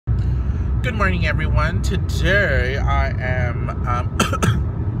Good morning, everyone. Today I am,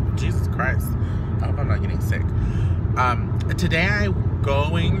 Jesus Christ, I hope I'm not getting sick. Today I'm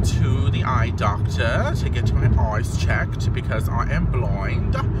going to the eye doctor to get my eyes checked because I am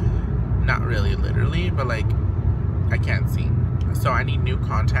blind. Not really literally, but like, I can't see. So I need new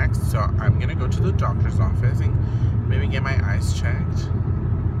contacts, so I'm gonna go to the doctor's office and maybe get my eyes checked.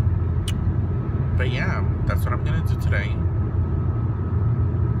 But yeah, that's what I'm gonna do today.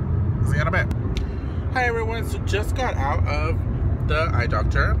 See you in a bit. Hi everyone, so just got out of the eye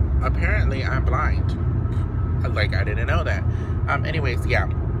doctor. Apparently I'm blind. Like, I didn't know that. Anyways, yeah.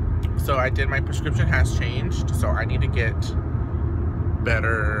 So I did, my prescription has changed, so I need to get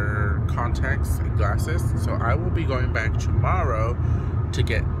better contacts and glasses. So I will be going back tomorrow to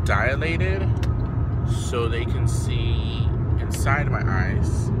get dilated so they can see inside my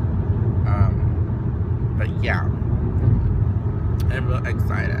eyes. But yeah, I'm real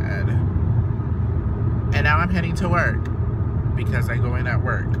excited. And now I'm heading to work because I go in at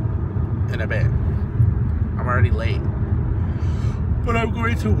work in a bit. I'm already late, but I'm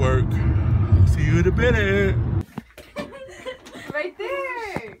going to work. See you in a minute. Right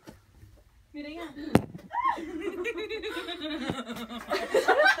there. Mira ya.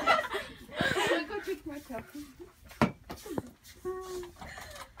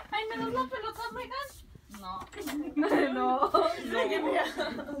 Ay, ¿me das las pelotas, Megan? No. No. No.